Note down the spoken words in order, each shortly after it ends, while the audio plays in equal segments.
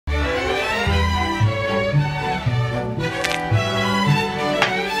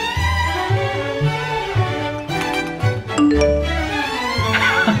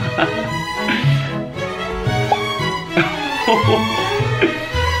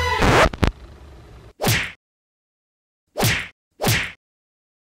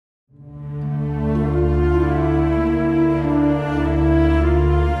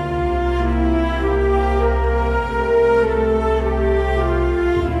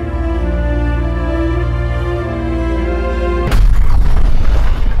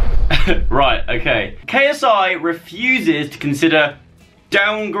KSI refuses to consider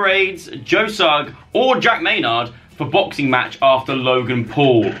downgrades Joe Sugg or Jack Maynard for boxing match after Logan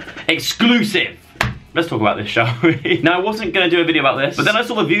Paul. Exclusive. Let's talk about this, shall we? Now, I wasn't going to do a video about this, but then I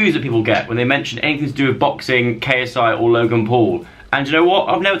saw the views that people get when they mention anything to do with boxing, KSI or Logan Paul. And you know what?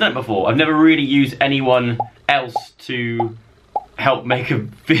 I've never done it before. I've never really used anyone else to help make a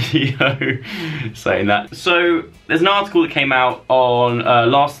video saying that. So there's an article that came out on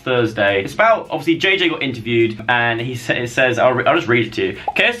last Thursday. It's about, obviously, JJ got interviewed and it says, I'll just read it to you.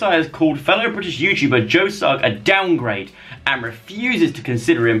 KSI has called fellow British YouTuber Joe Sugg a downgrade and refuses to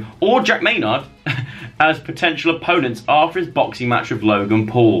consider him or Jack Maynard as potential opponents after his boxing match with Logan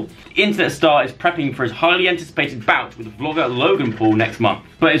Paul. The internet star is prepping for his highly anticipated bout with vlogger Logan Paul next month,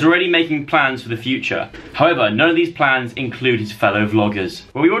 but is already making plans for the future. However, none of these plans include his fellow vloggers.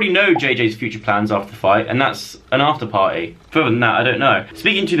 Well, we already know JJ's future plans after the fight, and that's an after party. Further than that, I don't know.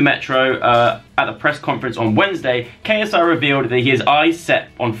 Speaking to the Metro at the press conference on Wednesday, KSI revealed that he has eyes set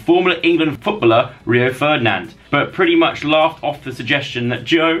on former England footballer Rio Ferdinand, but pretty much laughed off the suggestion that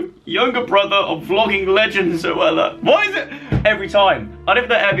Joe, younger brother of vlogging legend Zoella. Why is it every time? I don't think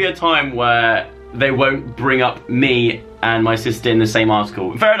there'll ever be a time where they won't bring up me and my sister in the same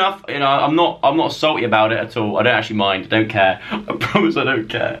article. Fair enough, you know, I'm not salty about it at all. I don't actually mind, I don't care. I promise I don't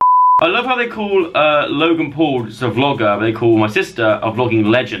care. I love how they call Logan Paul just a vlogger, but they call my sister a vlogging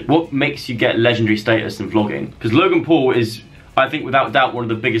legend. What makes you get legendary status in vlogging? Because Logan Paul is, I think without doubt, one of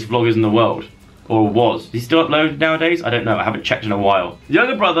the biggest vloggers in the world. Or was. Is he still uploaded nowadays? I don't know, I haven't checked in a while. The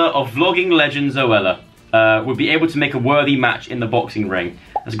younger brother of vlogging legend Zoella would be able to make a worthy match in the boxing ring.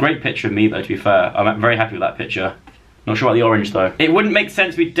 That's a great picture of me though, to be fair. I'm very happy with that picture. Not sure about the orange though. It wouldn't make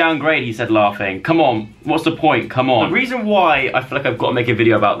sense to downgrade, he said, laughing. Come on, what's the point? Come on. The reason why I feel like I've got to make a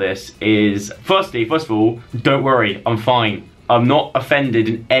video about this is, first of all, don't worry, I'm fine. I'm not offended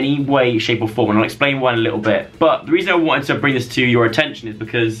in any way, shape or form, and I'll explain why in a little bit. But the reason I wanted to bring this to your attention is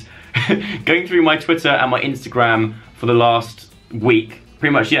because going through my Twitter and my Instagram for the last week,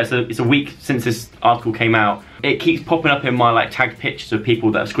 pretty much, yeah, so it's a week since this article came out, it keeps popping up in my like tagged pictures of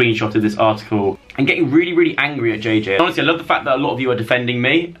people that have screenshotted this article and getting really, really angry at JJ. Honestly, I love the fact that a lot of you are defending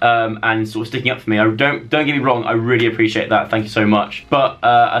me and sort of sticking up for me. Don't get me wrong, I really appreciate that, thank you so much. But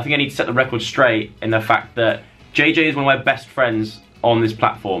I think I need to set the record straight in the fact that JJ is one of my best friends on this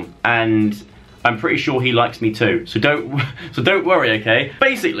platform, and I'm pretty sure he likes me too. So don't worry, okay?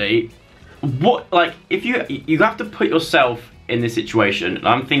 Basically, if you have to put yourself in this situation, and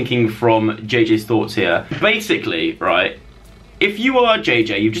I'm thinking from JJ's thoughts here. Basically, right, if you are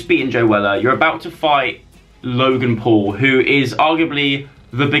JJ, you've just beaten Joe Weller, you're about to fight Logan Paul, who is arguably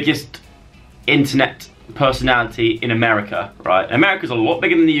the biggest internet personality in America, right? America's a lot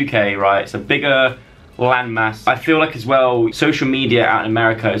bigger than the UK, right? It's a bigger landmass. I feel like as well, social media out in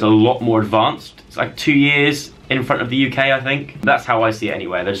America is a lot more advanced. It's like 2 years in front of the UK, I think. That's how I see it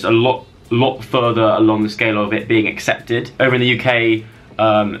anyway. There's a lot further along the scale of it being accepted. Over in the UK,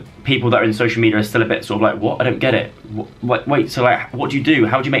 people that are in social media are still a bit sort of like, what? I don't get it. Wait, so like, what do you do?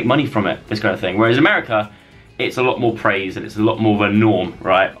 How do you make money from it? This kind of thing. Whereas America, it's a lot more praise and it's a lot more of a norm,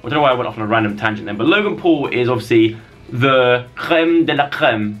 right? I don't know why I went off on a random tangent then, but Logan Paul is obviously the creme de la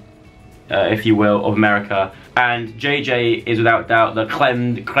creme, if you will, of America. And JJ is without doubt the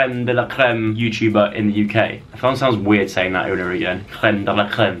creme de la creme YouTuber in the UK. It sounds weird saying that over and over again. Creme de la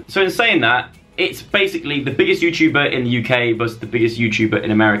creme. So in saying that, it's basically the biggest YouTuber in the UK versus the biggest YouTuber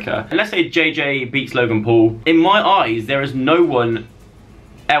in America. And let's say JJ beats Logan Paul. In my eyes, there is no one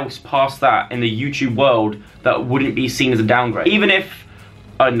else past that in the YouTube world that wouldn't be seen as a downgrade. Even if,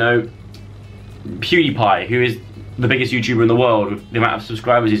 I don't know, PewDiePie, who is the biggest YouTuber in the world with the amount of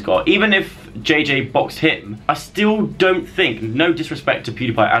subscribers he's got, even if JJ boxed him, I still don't think, no disrespect to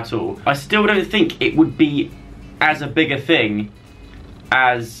PewDiePie at all, I still don't think it would be as a bigger thing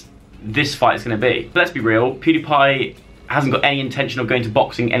as this fight is going to be. But let's be real, PewDiePie hasn't got any intention of going to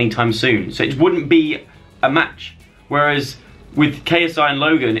boxing anytime soon, so it wouldn't be a match. Whereas with KSI and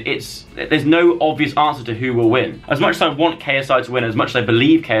Logan, there's no obvious answer to who will win. As much as I want KSI to win, as much as I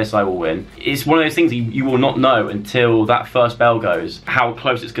believe KSI will win, it's one of those things you will not know until that first bell goes, how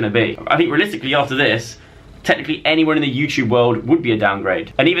close it's going to be. I think realistically after this, technically anyone in the YouTube world would be a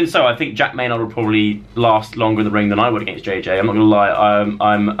downgrade. And even so, I think Jack Maynard would probably last longer in the ring than I would against JJ. I'm not gonna lie,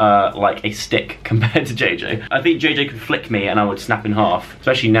 I'm like a stick compared to JJ. I think JJ could flick me and I would snap in half.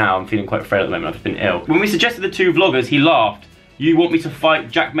 Especially now, I'm feeling quite afraid at the moment, I've been ill. When we suggested the two vloggers, he laughed. You want me to fight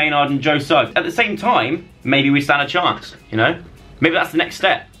Jack Maynard and Joe Sugg? At the same time, maybe we stand a chance, you know? Maybe that's the next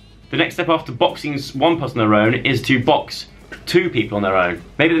step. The next step after boxing one person on their own is to box two people on their own.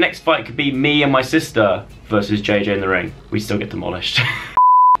 Maybe the next fight could be me and my sister versus JJ in the ring. We still get demolished.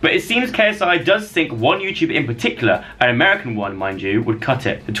 But it seems KSI does think one YouTuber in particular, an American one mind you, would cut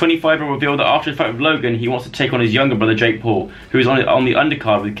it. The 25-year-old revealed that after his fight with Logan, he wants to take on his younger brother Jake Paul, who is on the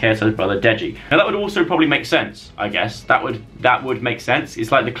undercard with KSI's brother Deji. Now that would also probably make sense, I guess. That would make sense.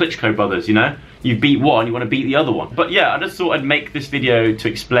 It's like the Klitschko brothers, you know? You beat one, you want to beat the other one. But yeah, I just thought I'd make this video to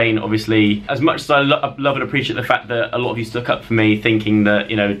explain, obviously, as much as I love and appreciate the fact that a lot of you stuck up for me, thinking that,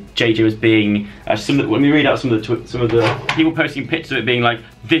 you know, JJ was being, let me read out some of the people posting pictures of it being like,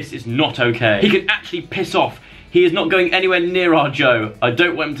 this is not okay. He can actually piss off. He is not going anywhere near our Joe. I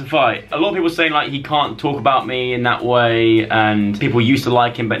don't want him to fight. A lot of people saying like he can't talk about me in that way, and people used to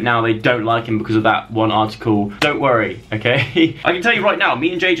like him but now they don't like him because of that one article. Don't worry, okay? I can tell you right now,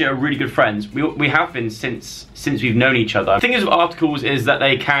 me and JJ are really good friends. We have been since we've known each other. The thing is with articles is that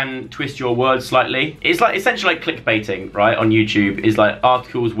they can twist your words slightly. It's like essentially like clickbaiting, right, on YouTube. Is like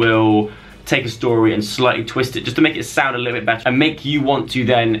articles will take a story and slightly twist it just to make it sound a little bit better and make you want to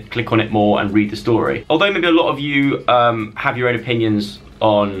then click on it more and read the story. Although maybe a lot of you have your own opinions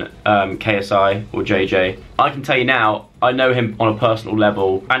on KSI or JJ, I can tell you now, I know him on a personal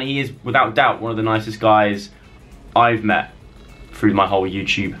level and he is without doubt one of the nicest guys I've met through my whole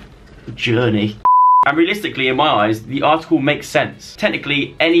YouTube journey. And realistically, in my eyes, the article makes sense.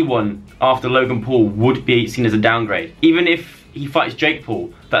 Technically, anyone after Logan Paul would be seen as a downgrade. Even if he fights Jake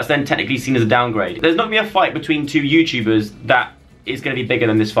Paul, that's then technically seen as a downgrade. There's not gonna be a fight between two YouTubers that is gonna be bigger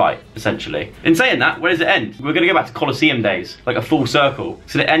than this fight, essentially. In saying that, where does it end? We're gonna go back to Coliseum days, like a full circle.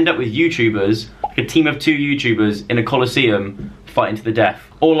 So they end up with YouTubers, like a team of two YouTubers in a Coliseum fighting to the death.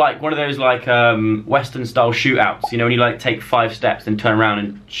 Or like one of those like Western style shootouts, you know, when you like take 5 steps and turn around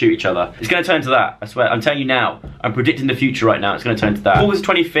and shoot each other. It's gonna turn into that, I swear. I'm telling you now, I'm predicting the future right now, it's gonna turn into that. August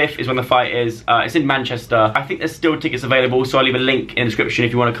 25th is when the fight is. It's in Manchester. I think there's still tickets available, so I'll leave a link in the description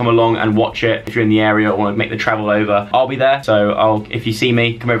if you wanna come along and watch it. If you're in the area or wanna make the travel over, I'll be there. So if you see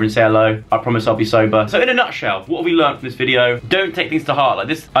me, come over and say hello. I promise I'll be sober. So in a nutshell, what have we learned from this video? Don't take things to heart like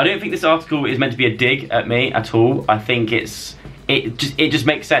this. I don't think this article is meant to be a dig at me at all. I think it just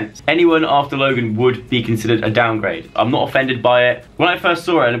makes sense. Anyone after Logan would be considered a downgrade. I'm not offended by it. When I first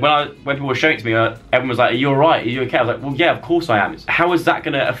saw it, and when people were showing it to me, everyone was like, "Are you alright? Are you okay?" I was like, "Well, yeah, of course I am." How is that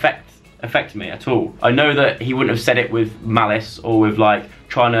gonna affect me at all? I know that he wouldn't have said it with malice or with like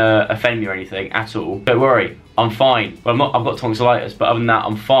trying to offend me or anything at all. Don't worry, I'm fine. Well, I've got tonsillitis, but other than that,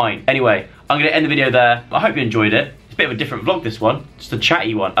 I'm fine. Anyway, I'm gonna end the video there. I hope you enjoyed it. It's a bit of a different vlog, this one. Just a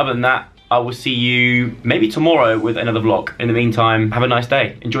chatty one. Other than that, I will see you maybe tomorrow with another vlog. In the meantime, have a nice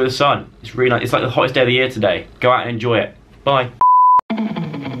day. Enjoy the sun. It's really nice. It's like the hottest day of the year today. Go out and enjoy it. Bye.